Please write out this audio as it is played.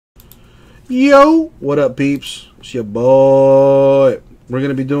Yo, what up, peeps? It's your boy. We're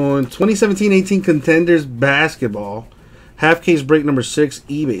going to be doing 2017-18 Contenders basketball. Half case break number 6,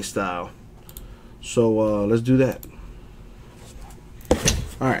 eBay style. So, let's do that.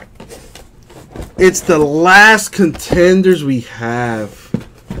 Alright. It's the last Contenders we have.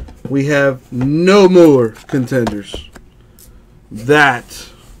 We have no more Contenders. That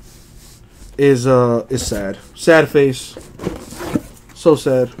is sad. Sad face. So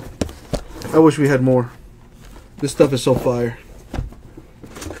sad. I wish we had more. This stuff is so fire.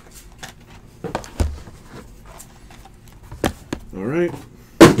 Alright.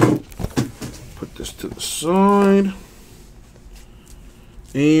 Put this to the side.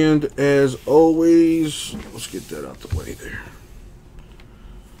 And as always, let's get that out the way there.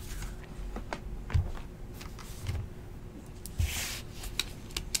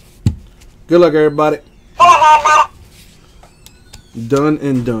 Good luck, everybody. Done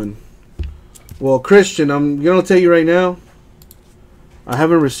and done. Well, Christian, I'm going to tell you right now, I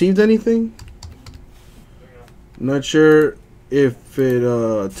haven't received anything. I'm not sure if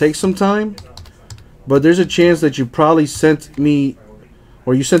it takes some time, but there's a chance that you probably sent me,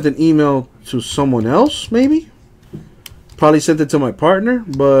 or you sent an email to someone else, maybe? Probably sent it to my partner,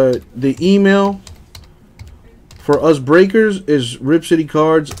 but the email for us breakers is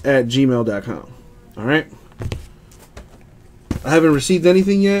ripcitycards@gmail.com. Alright? I haven't received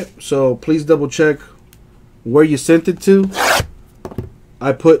anything yet, so please double check where you sent it to.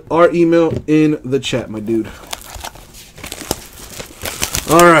 I put our email in the chat, my dude.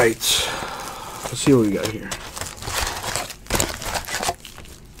 Alright. Let's see what we got here.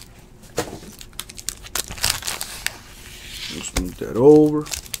 Let's move that over.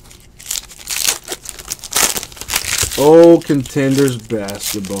 Oh, Contenders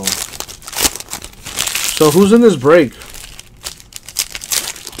basketball. So who's in this break?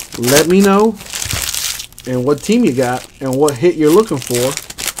 Let me know, and what team you got, and what hit you're looking for.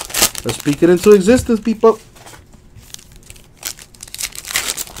 Let's speak it into existence, people.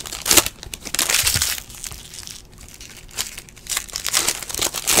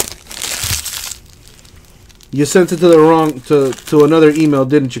 You sent it to the wrong, to another email,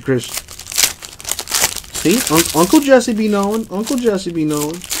 didn't you, Chris? See, Uncle Jesse be knowing. Uncle Jesse be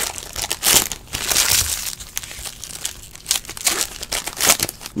knowing.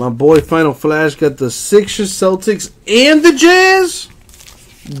 My boy Final Flash got the Sixers, Celtics, and the Jazz.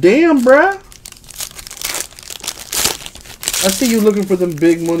 Damn, bruh. I see you looking for them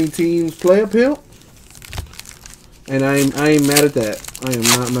big money teams. Play uphill. And I ain't mad at that. I am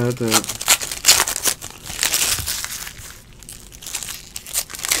not mad at that.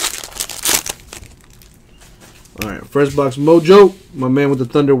 Alright, first box mojo. My man with the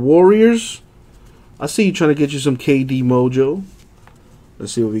Thunder Warriors. I see you trying to get you some KD mojo.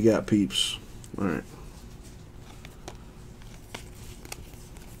 Let's see what we got, peeps. Alright.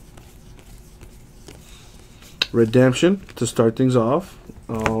 Redemption to start things off.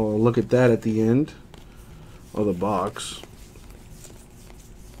 I'll look at that at the end of the box.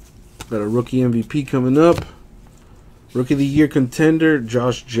 Got a rookie MVP coming up. Rookie of the Year contender,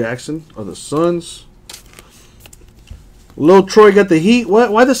 Josh Jackson of the Suns. Lil Troy got the Heat.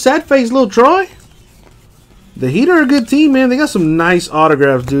 What? Why the sad face, Lil Troy? The Heat are a good team, man. They got some nice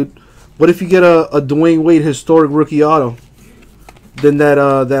autographs, dude. What if you get a Dwayne Wade historic rookie auto? Then that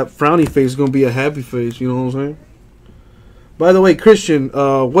frowny face is going to be a happy face. You know what I'm saying? By the way, Christian,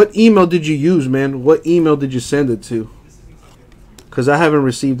 what email did you use, man? What email did you send it to? Because I haven't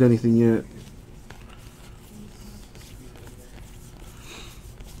received anything yet.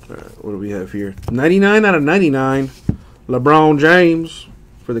 All right, what do we have here? 99 out of 99. LeBron James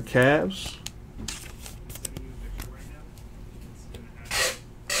for the Cavs.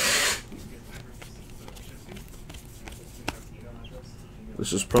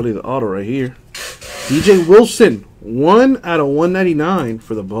 This is probably the auto right here. DJ Wilson, 1 out of 199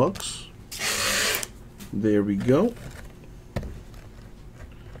 for the Bucks. There we go.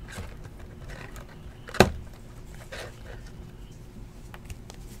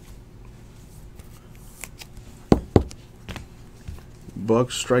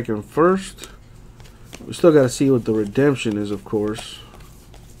 Bucks striking first. We still got to see what the redemption is, of course.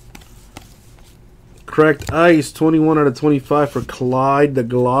 Cracked ice, 21 out of 25 for Clyde the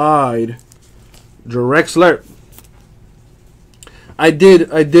Glide. Drexler. I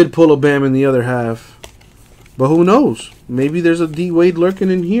did pull a Bam in the other half. But who knows? Maybe there's a D Wade lurking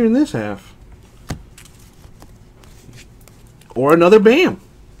in here in this half. Or another Bam.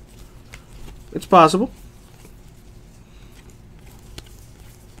 It's possible.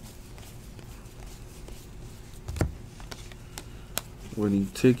 Winning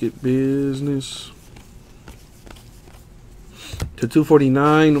ticket business. To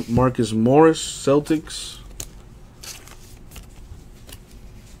 249, Marcus Morris, Celtics.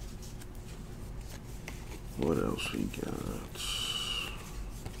 What else we got?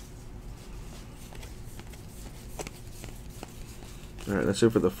 Alright, that's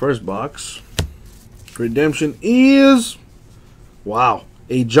it for the first box. Redemption is, wow,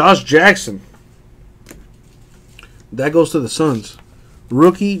 a Josh Jackson. That goes to the Suns.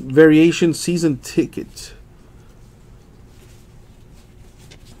 Rookie variation season ticket.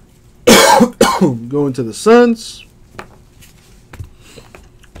 Going to the Suns.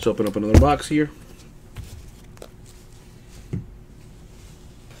 Let's open up another box here.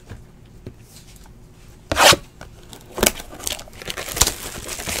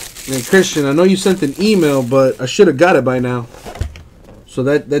 Hey, Christian, I know you sent an email, but I should have got it by now. So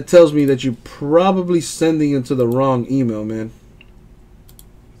that tells me that you're probably sending it to the wrong email, man.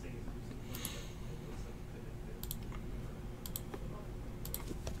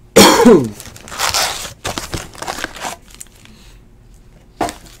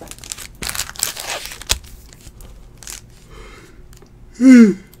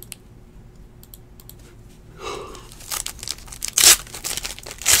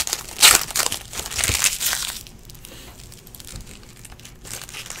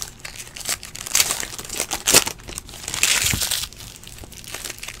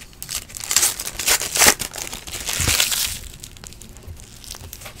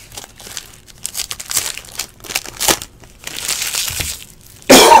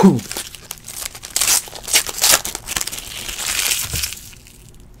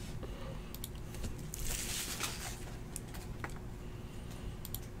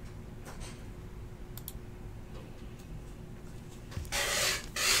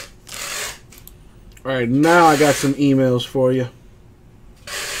 All right, now I got some emails for you.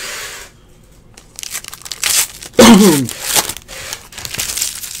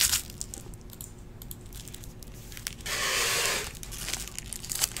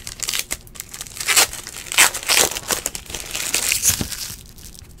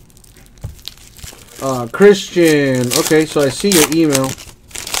 Christian, okay, so I see your email.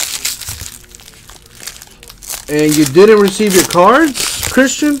 And you didn't receive your cards,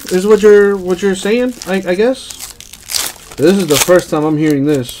 Christian, is what you're saying, I guess? This is the first time I'm hearing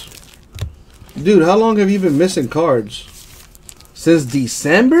this. Dude, how long have you been missing cards? Since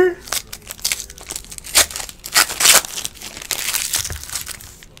December?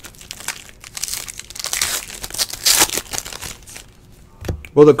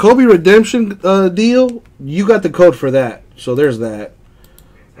 Well, the Kobe redemption deal, you got the code for that. So there's that.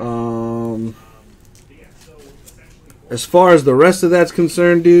 As far as the rest of that's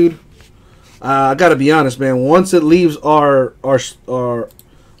concerned, dude, I gotta be honest, man. Once it leaves our office,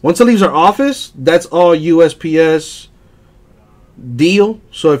 that's all USPS deal.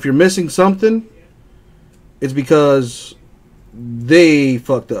 So if you're missing something, it's because they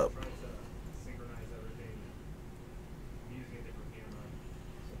fucked up.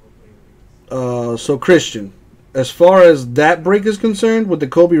 So Christian, as far as that break is concerned with the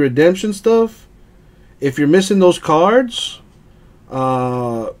Kobe redemption stuff, if you're missing those cards,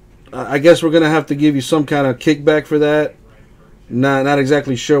 I guess we're gonna have to give you some kind of kickback for that. Not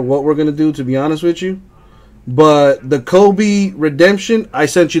exactly sure what we're gonna do, to be honest with you. But the Kobe redemption, I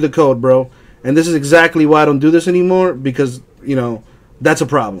sent you the code, bro, and this is exactly why I don't do this anymore, because that's a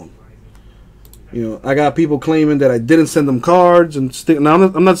problem. I got people claiming that I didn't send them cards, and now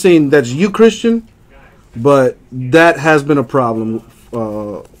I'm not saying that's you, Christian, but that has been a problem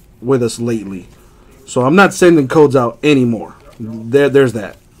with us lately. So I'm not sending codes out anymore. There's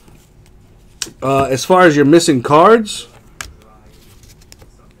that. As far as your missing cards,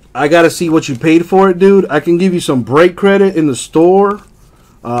 I gotta see what you paid for it, dude. I can give you some break credit in the store.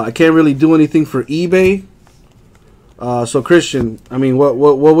 I can't really do anything for eBay. So Christian, I mean, what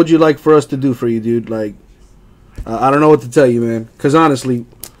would you like for us to do for you, dude? Like, I don't know what to tell you, man. Because honestly,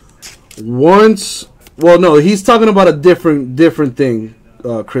 well, no, he's talking about a different thing,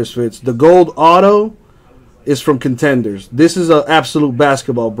 Chris Fitz. The gold auto is from Contenders. This is an absolute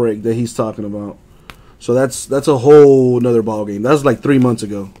basketball break that he's talking about. So that's a whole nother ball game. That was like 3 months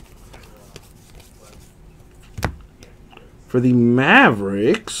ago. For the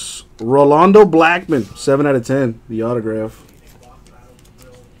Mavericks, Rolando Blackman, 7 out of 10, the autograph.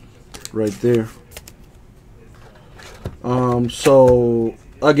 Right there. So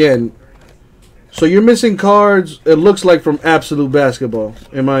again, so you're missing cards, it looks like, from Absolute Basketball.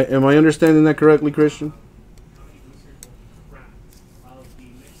 Am I understanding that correctly, Christian?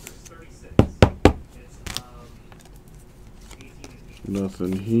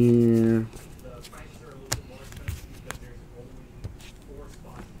 Nothing here.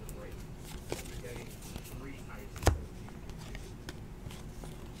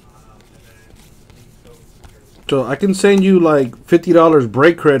 So I can send you like $50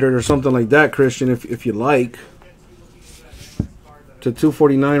 break credit or something like that, Christian, if you like. To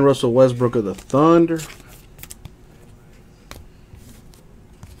 249 Russell Westbrook of the Thunder.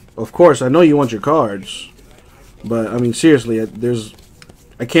 Of course, I know you want your cards, but I mean seriously,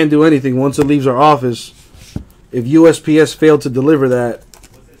 I can't do anything once it leaves our office. If USPS failed to deliver that,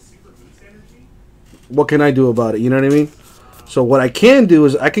 what can I do about it? You know what I mean? So what I can do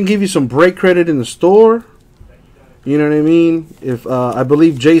is I can give you some break credit in the store. You know what I mean? If I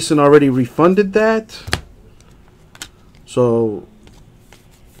believe Jason already refunded that. So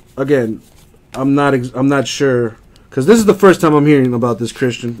again, I'm not sure, because this is the first time I'm hearing about this,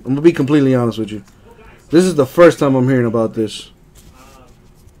 Christian. I'm gonna be completely honest with you. This is the first time I'm hearing about this.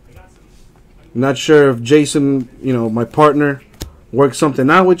 I'm not sure if Jason, you know, my partner, worked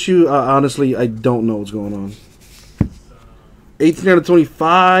something out with you. Honestly, I don't know what's going on. 18 out of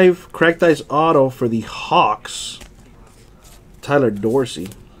 25, cracked ice auto for the Hawks. Tyler Dorsey.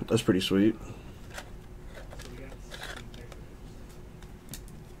 That's pretty sweet.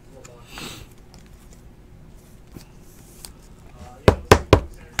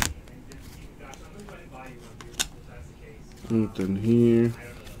 Nothing here.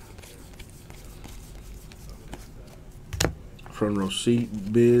 Front row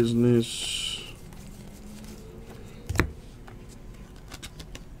seat business.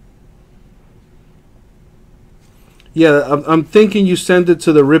 Yeah, I'm thinking you send it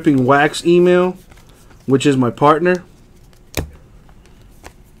to the Ripping Wax email, which is my partner.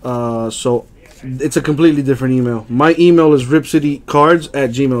 So it's a completely different email. My email is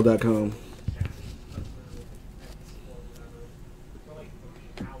ripcitycards@gmail.com.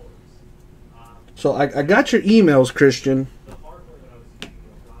 So I got your emails, Christian.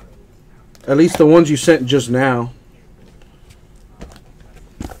 At least the ones you sent just now.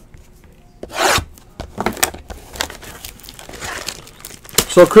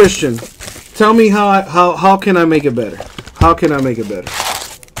 So Christian, tell me how can I make it better? How can I make it better?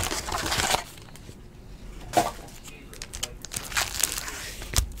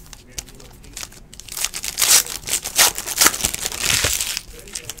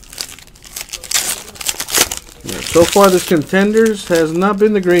 So far, this Contenders has not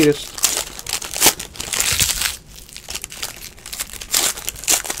been the greatest.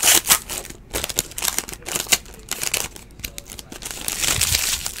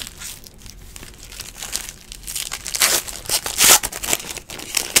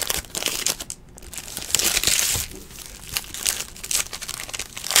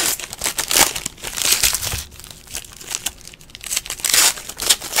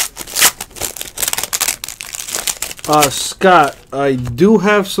 Scott, I do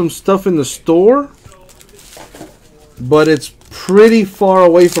have some stuff in the store, but it's pretty far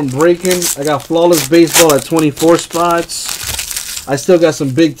away from breaking. I got Flawless Baseball at 24 spots. I still got some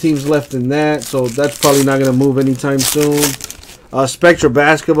big teams left in that, so that's probably not going to move anytime soon. Spectra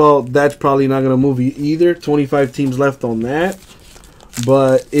Basketball, that's probably not going to move either. 25 teams left on that.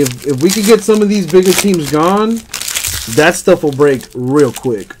 But if we could get some of these bigger teams gone, that stuff will break real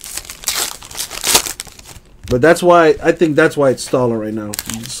quick. But that's why, I think that's why it's stalling right now.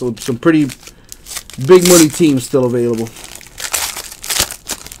 So some pretty big money teams still available.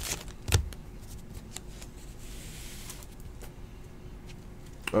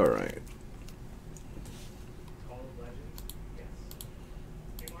 All right.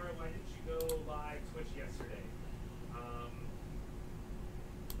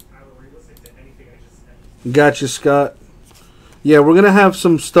 Gotcha, Scott. Yeah, we're going to have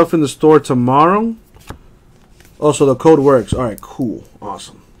some stuff in the store tomorrow. Also, the code works. All right, cool.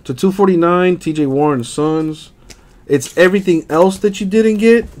 Awesome. To 249, TJ Warren Sons. It's everything else that you didn't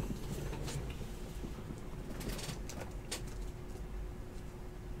get.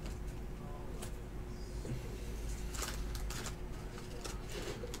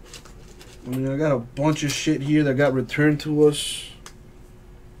 I mean, I got a bunch of shit here that got returned to us.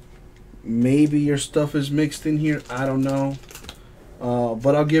 Maybe your stuff is mixed in here. I don't know.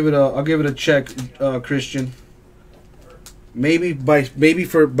 But I'll give it a check, Christian. Maybe by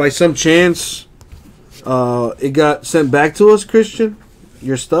some chance, it got sent back to us, Christian.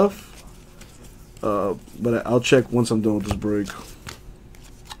 Your stuff. But I'll check once I'm done with this break.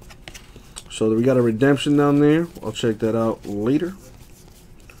 So we got a redemption down there. I'll check that out later.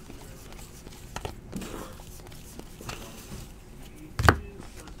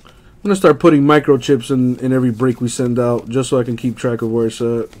 gonna start putting microchips in every break we send out, just so I can keep track of where it's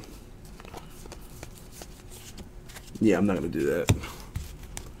at. Yeah, I'm not gonna do that.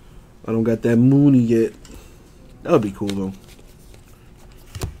 I don't got that Mooney yet. That would be cool though.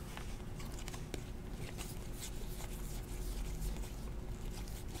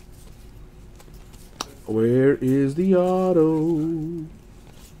 Where is the auto?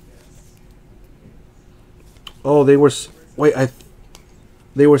 Oh, they were. Wait,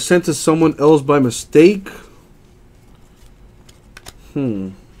 they were sent to someone else by mistake.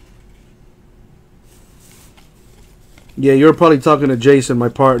 Yeah, you're probably talking to Jason, my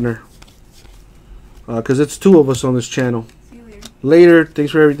partner. Because it's two of us on this channel. See you later.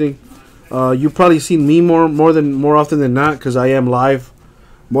 Thanks for everything. You've probably seen me more often than not, because I am live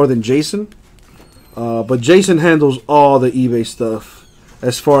more than Jason. But Jason handles all the eBay stuff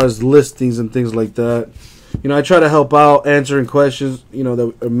as far as listings and things like that. You know, I try to help out answering questions, you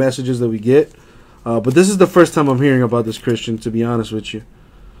know, messages that we get. But this is the first time I'm hearing about this, Christian, to be honest with you.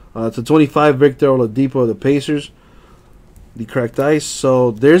 It's a 25 Victor Oladipo of the Pacers. The cracked ice.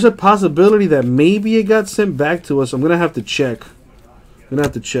 So there's a possibility that maybe it got sent back to us. I'm going to have to check. And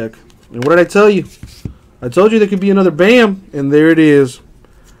what did I tell you? I told you there could be another Bam. And there it is.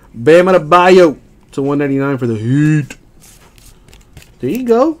 Bam Adebayo to 199 for the Heat. There you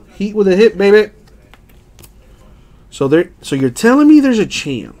go. Heat with a hit, baby. So you're telling me there's a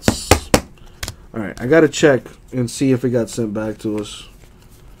chance. Alright, I got to check and see if it got sent back to us.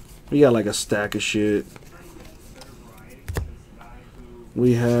 We got like a stack of shit.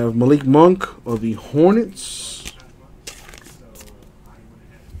 We have Malik Monk of the Hornets.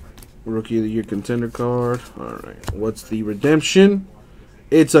 Rookie of the Year contender card. Alright, what's the redemption?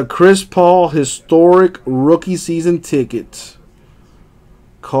 It's a Chris Paul historic rookie season ticket.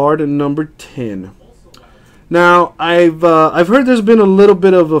 Card number 10. Now, I've heard there's been a little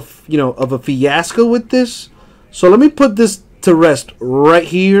bit of a fiasco with this. So let me put this to rest right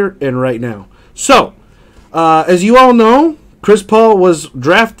here and right now. So, as you all know, Chris Paul was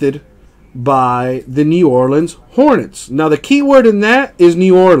drafted by the New Orleans Hornets. Now, the key word in that is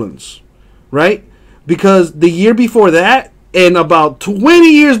New Orleans, right? Because the year before that, and about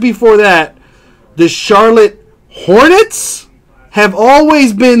 20 years before that, the Charlotte Hornets have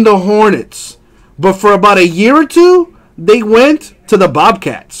always been the Hornets. But for about a year or two, they went to the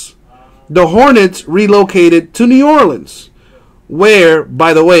Bobcats. The Hornets relocated to New Orleans, where,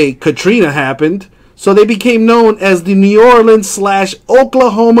 by the way, Katrina happened. So they became known as the New Orleans /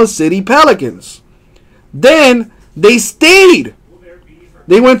 Oklahoma City Pelicans. Then they stayed.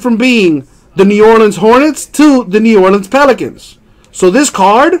 They went from being the New Orleans Hornets to the New Orleans Pelicans. So this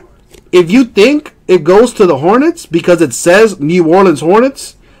card, if you think it goes to the Hornets because it says New Orleans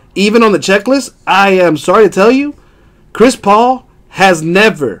Hornets, even on the checklist, I am sorry to tell you, Chris Paul has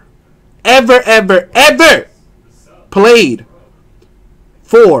never, ever played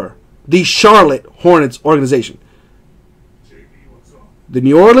for the Charlotte Hornets organization. The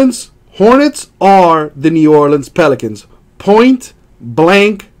New Orleans Hornets are the New Orleans Pelicans. Point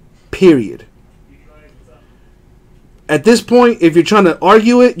blank, period. At this point, if you're trying to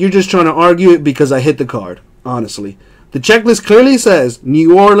argue it, you're just trying to argue it because I hit the card, honestly. The checklist clearly says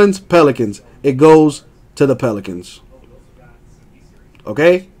New Orleans Pelicans. It goes to the Pelicans.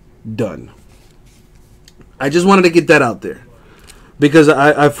 Okay? Done. I just wanted to get that out there. Because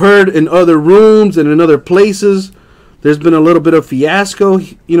I've heard in other rooms and in other places, there's been a little bit of fiasco,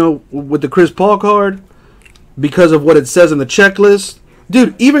 you know, with the Chris Paul card because of what it says in the checklist.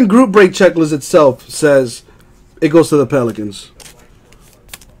 Dude, even group break checklist itself says it goes to the Pelicans.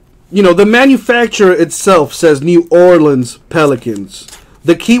 You know, the manufacturer itself says New Orleans Pelicans.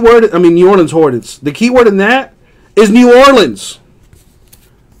 The keyword, New Orleans Hornets. The keyword in that is New Orleans.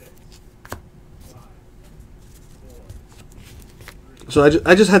 So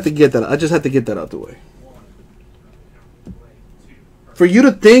I just had to get that. I just had to get that out the way. For you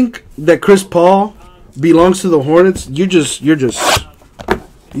to think that Chris Paul belongs to the Hornets, you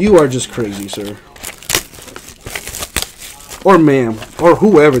are just crazy, sir. Or ma'am, or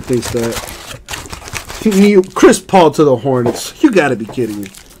whoever thinks that. Chris Paul to the Hornets. You gotta be kidding me.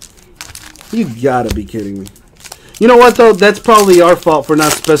 You gotta be kidding me. You know what though? That's probably our fault for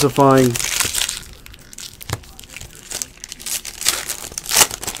not specifying.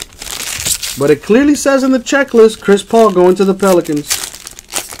 But it clearly says in the checklist, Chris Paul going to the Pelicans.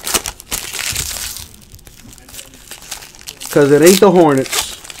 Because it ain't the Hornets.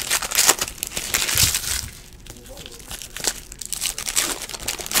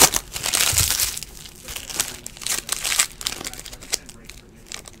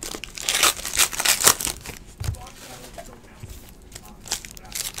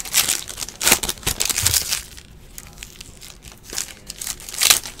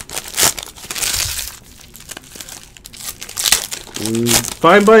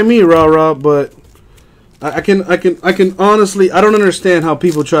 Fine by me, rah, but I can honestly, I don't understand how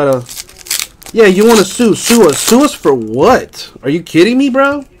people try to. Yeah, you want to sue us for what? Are you kidding me,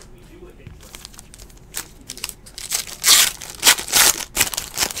 bro?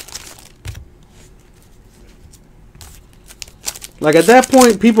 Like, at that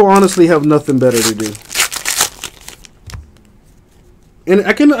point, people honestly have nothing better to do. And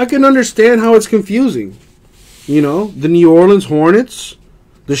I can understand how it's confusing. You know, the New Orleans Hornets,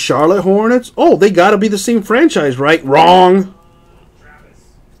 the Charlotte Hornets. Oh, they got to be the same franchise, right? Wrong.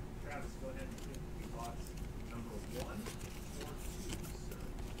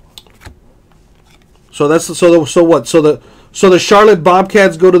 So that's so what? So the Charlotte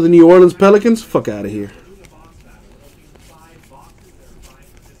Bobcats go to the New Orleans Pelicans? Fuck out of here.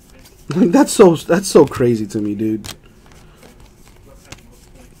 That's so crazy to me, dude.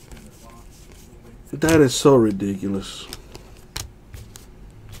 That is so ridiculous.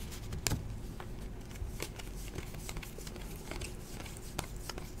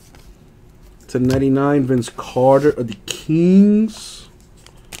 To 99, Vince Carter of the Kings.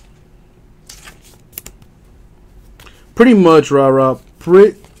 Pretty much, rah.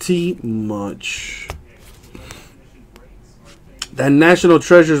 Pretty much. That National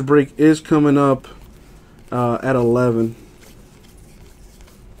Treasures break is coming up at 11.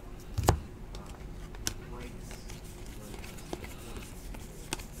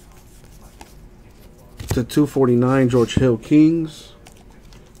 To 249, George Hill Kings.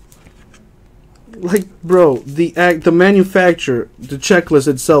 Like, bro, the manufacturer, the checklist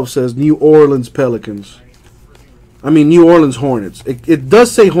itself says New Orleans Pelicans. I mean, New Orleans Hornets. It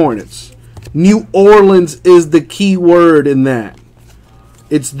does say Hornets. New Orleans is the key word in that.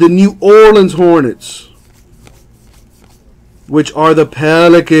 It's the New Orleans Hornets, which are the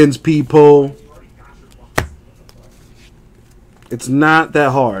Pelicans, people. It's not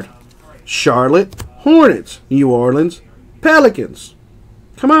that hard. Charlotte Hornets, New Orleans Pelicans.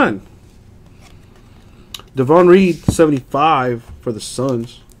 Come on. Devon Reed, 75 for the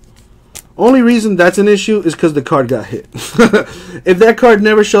Suns. Only reason that's an issue is because the card got hit. If that card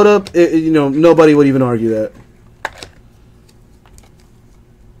never showed up, you know, nobody would even argue that.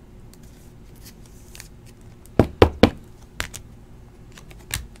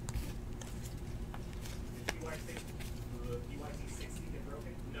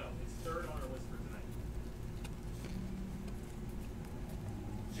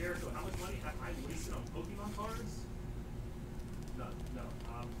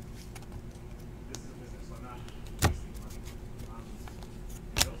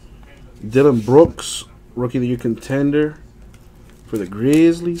 Dylan Brooks, Rookie of the Year contender for the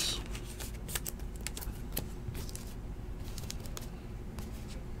Grizzlies.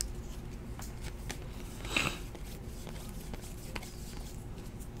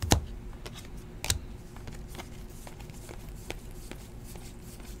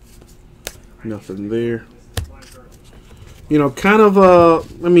 Nothing there. You know, kind of,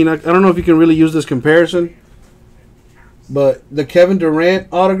 I mean, I don't know if you can really use this comparison, but the Kevin Durant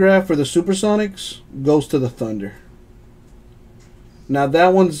autograph for the Supersonics goes to the Thunder. Now, that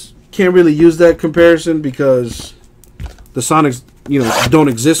one's, can't really use that comparison because the Sonics, you know, don't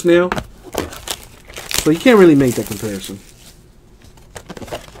exist now. So you can't really make that comparison.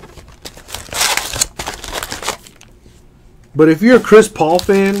 But if you're a Chris Paul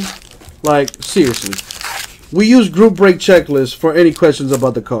fan, like, seriously, we use group break checklists for any questions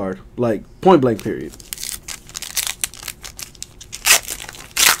about the card. Like, point blank period.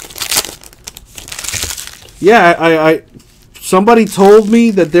 Yeah, I somebody told me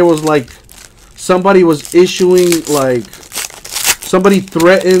that there was, like, somebody was issuing, like, somebody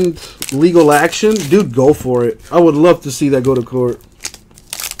threatened legal action. Dude, go for it. I would love to see that go to court.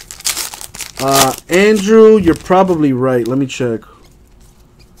 Andrew, you're probably right. Let me check.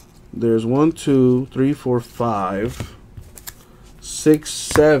 There's 1, 2, 3, 4, 5, 6,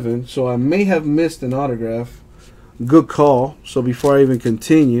 7. So I may have missed an autograph. Good call. So before I even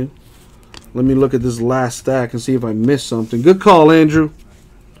continue, let me look at this last stack and see if I missed something. Good call, Andrew.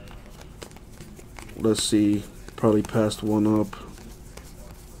 Let's see. Probably passed one up.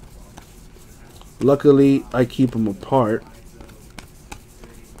 Luckily, I keep them apart.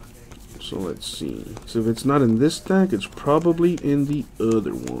 So let's see. So if it's not in this stack, it's probably in the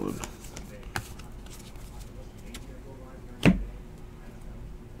other one.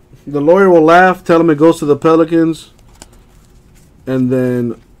 The lawyer will laugh, tell him it goes to the Pelicans, and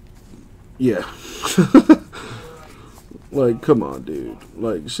then, yeah. Like, come on, dude.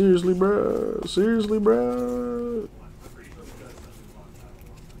 Like, seriously, bro. Seriously, bro.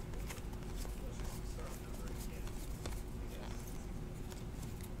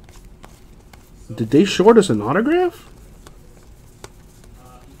 Did they short us an autograph?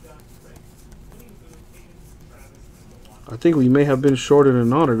 I think we may have been shorted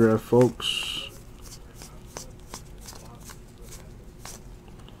an autograph, folks.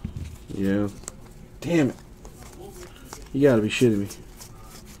 Yeah. Damn it. You gotta be shitting me.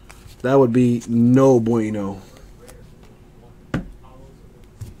 That would be no bueno.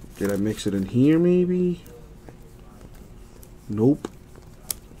 Did I mix it in here, maybe? Nope.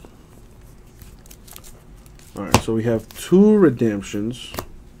 Alright, so we have 2 redemptions.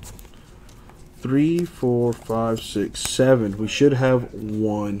 3, 4, 5, 6, 7. We should have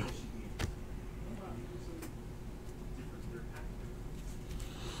 1.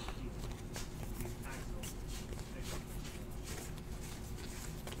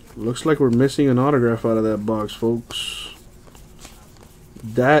 Looks like we're missing an autograph out of that box, folks.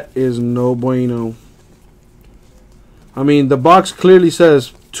 That is no bueno. I mean, the box clearly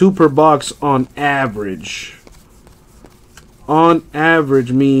says 2 per box on average. On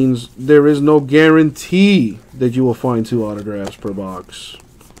average means there is no guarantee that you will find 2 autographs per box.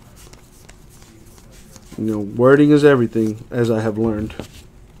 You know, wording is everything, as I have learned.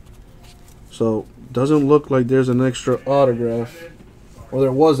 So, doesn't look like there's an extra autograph. Or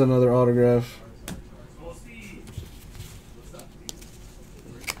there was another autograph.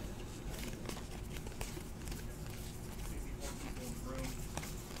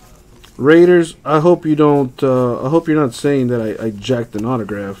 Raiders, I hope you don't. I hope you're not saying that I jacked an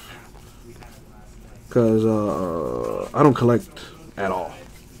autograph, because I don't collect at all,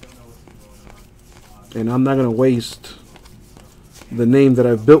 and I'm not gonna waste the name that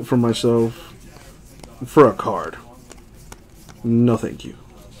I've built for myself for a card. No, thank you.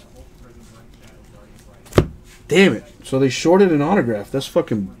 Damn it! So they shorted an autograph. That's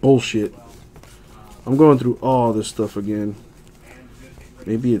fucking bullshit. I'm going through all this stuff again.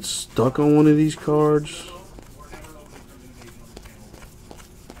 Maybe it's stuck on one of these cards.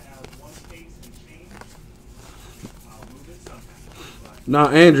 Now,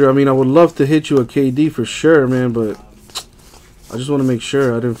 Andrew, I mean, I would love to hit you a KD for sure, man, but I just want to make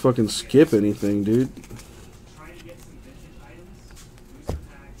sure I didn't fucking skip anything, dude.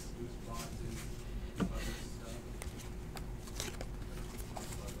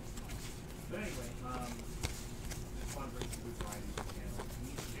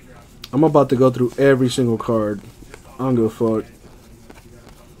 I'm about to go through every single card. I don't give a fuck.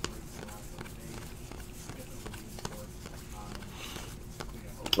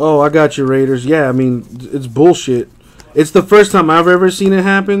 Oh, I got you, Raiders. Yeah, I mean, it's bullshit. It's the first time I've ever seen it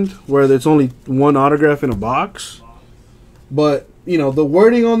happen where there's only 1 autograph in a box. But, you know, the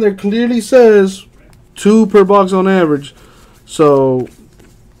wording on there clearly says 2 per box on average. So,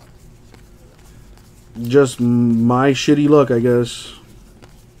 just my shitty luck, I guess.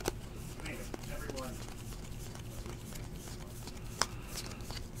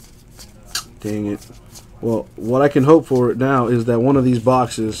 Dang it. Well, what I can hope for now is that one of these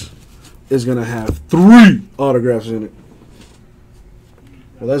boxes is going to have 3 autographs in it.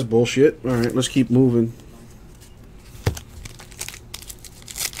 Well, that's bullshit. Alright, let's keep moving.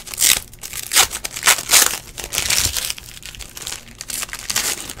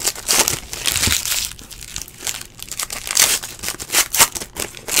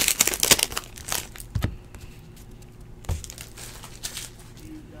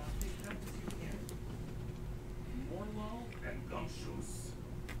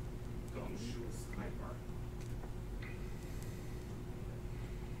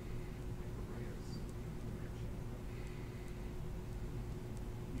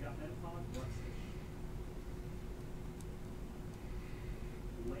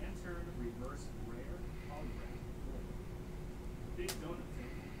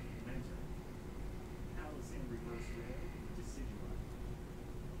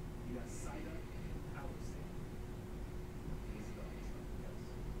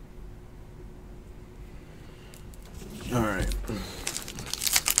 Alright.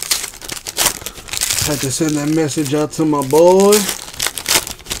 Had to send that message out to my boy.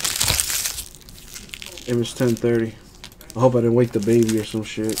 It was 10:30. I hope I didn't wake the baby or some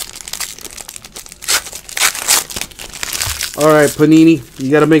shit. Alright, Panini. You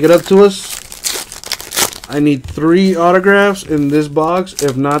gotta make it up to us. I need 3 autographs in this box,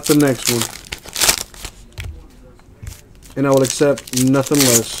 if not the next one. And I will accept nothing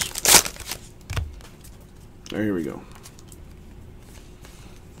less. Alright, here we go.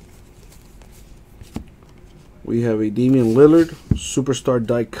 We have a Damian Lillard Superstar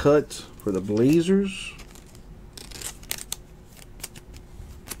die cut for the Blazers.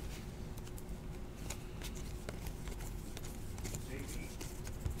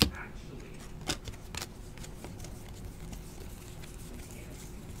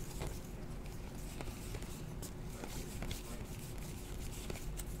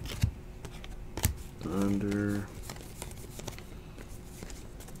 Thunder.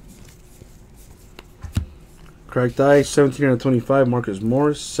 Cracked ice, 17 out of 25. Marcus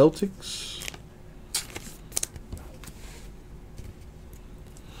Morris, Celtics.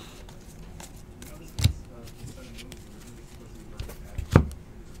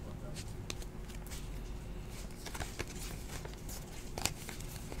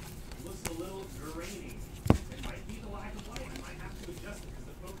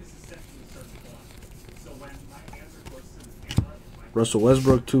 Russell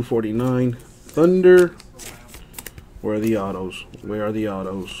Westbrook, 249. Thunder. Where are the autos? Where are the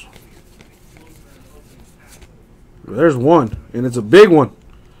autos? There's one, and it's a big one.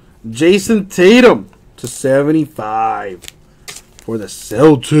 Jason Tatum to 75 for the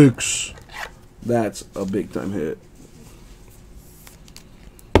Celtics. That's a big time hit.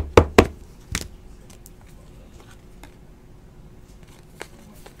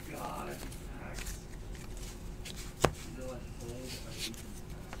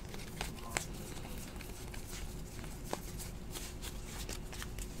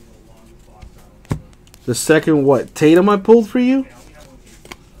 The second what? Tatum I pulled for you?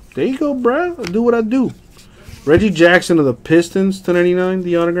 There you go, bro. I'll do what I do. Reggie Jackson of the Pistons, 299,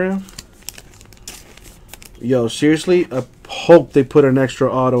 the autograph. Yo, seriously, I hope they put an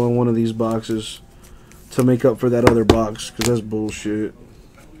extra auto in one of these boxes to make up for that other box, because that's bullshit.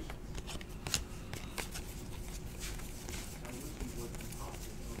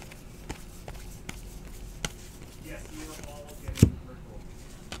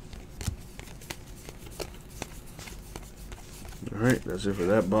 Alright, that's it for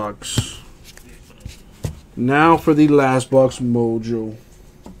that box. Now for the last box, Mojo.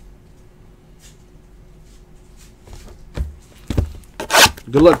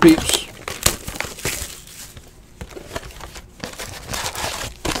 Good luck, peeps.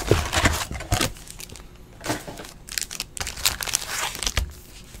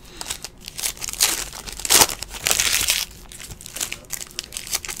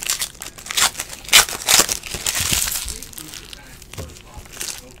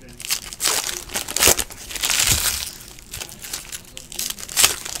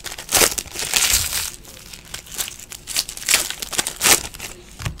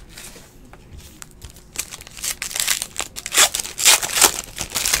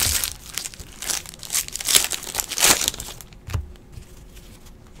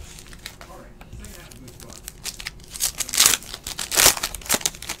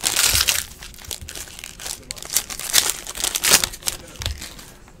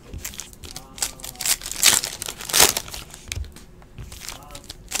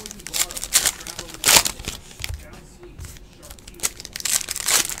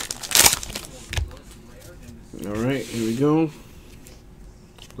 Alright, here we go.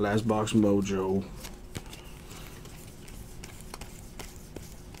 Last box, Mojo.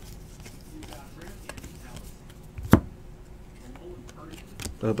 I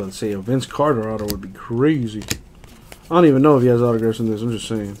was about to say a Vince Carter auto would be crazy. I don't even know if he has autographs in this. I'm just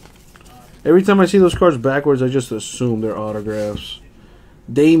saying. Every time I see those cards backwards, I just assume they're autographs.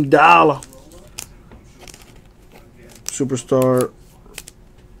 Dame Dollar. Superstar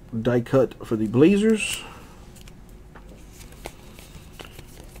die cut for the Blazers.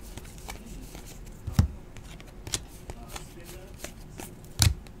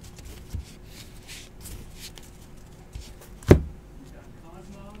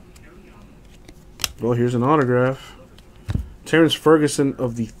 Well, here's an autograph. Terrence Ferguson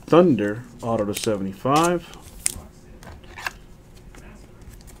of the Thunder, auto to 75.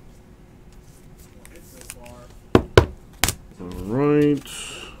 All right.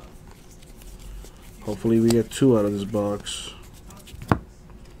 Hopefully we get two out of this box.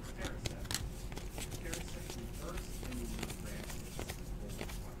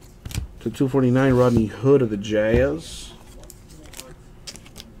 To 249, Rodney Hood of the Jazz.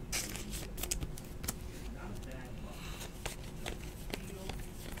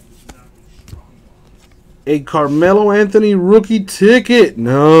 A Carmelo Anthony rookie ticket.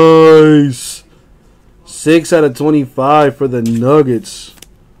 Nice. 6 out of 25 for the Nuggets.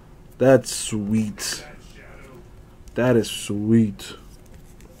 That's sweet. That is sweet.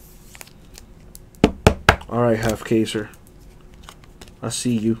 Alright, half caser. I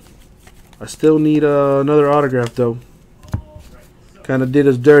see you. I still need another autograph, though. Kind of did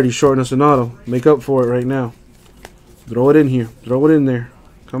us dirty, shorting us an auto. Make up for it right now. Throw it in here. Throw it in there.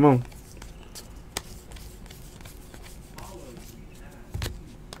 Come on.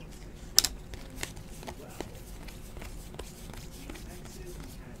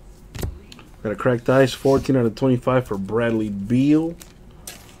 Got a cracked ice, 14 out of 25 for Bradley Beal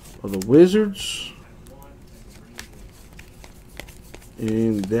of the Wizards.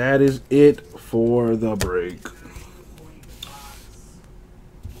 And that is it for the break.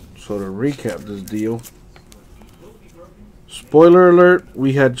 So to recap this deal, spoiler alert: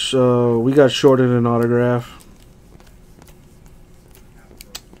 we got shorted an autograph.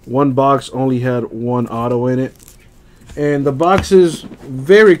 One box only had one auto in it, and the boxes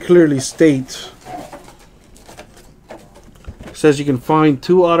very clearly state, says you can find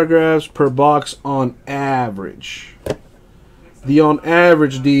 2 autographs per box on average. The on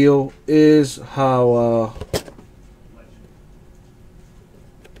average deal is how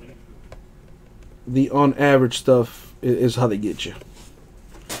the on average stuff is how they get you.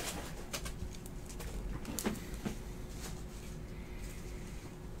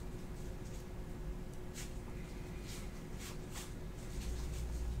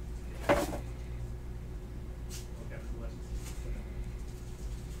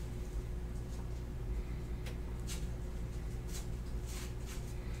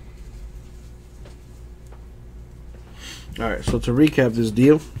 Alright, so to recap this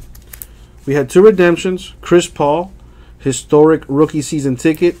deal, we had 2 redemptions. Chris Paul, historic rookie season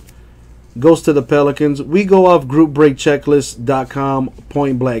ticket, goes to the Pelicans. We go off groupbreakchecklist.com,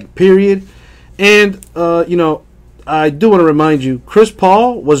 point blank, period. And, you know, I do want to remind you, Chris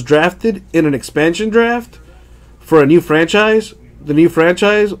Paul was drafted in an expansion draft for a new franchise. The new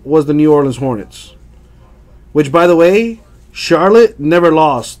franchise was the New Orleans Hornets, which, by the way, Charlotte never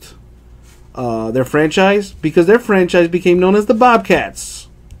lost their franchise because their franchise became known as the Bobcats.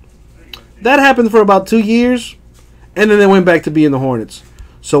 That happened for about 2 years, and then they went back to being the Hornets.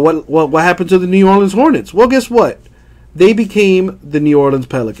 So what happened to the New Orleans Hornets? Well, guess what? They became the New Orleans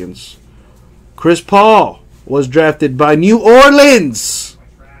Pelicans. Chris Paul was drafted by New Orleans,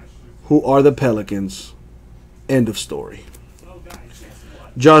 who are the Pelicans. End of story.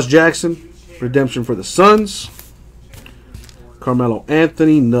 Josh Jackson, redemption for the Suns. Carmelo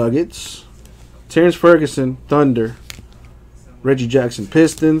Anthony, Nuggets. Terrence Ferguson, Thunder. Reggie Jackson,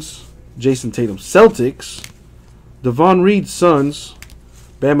 Pistons. Jason Tatum, Celtics. Devon Reed, Suns.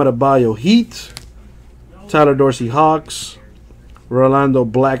 Bam Adebayo, Heat. Tyler Dorsey, Hawks. Rolando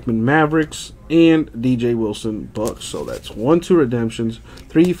Blackman, Mavericks. And DJ Wilson, Bucks. So that's 1, 2 redemptions.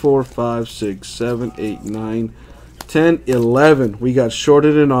 3, 4, 5, 6, 7, 8, 9, 10, 11. We got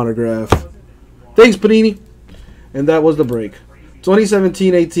shorted an autograph. Thanks, Panini. And that was the break.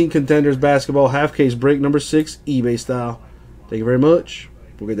 2017-18 Contenders basketball half case break number 6, eBay style. Thank you very much.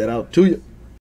 We'll get that out to you.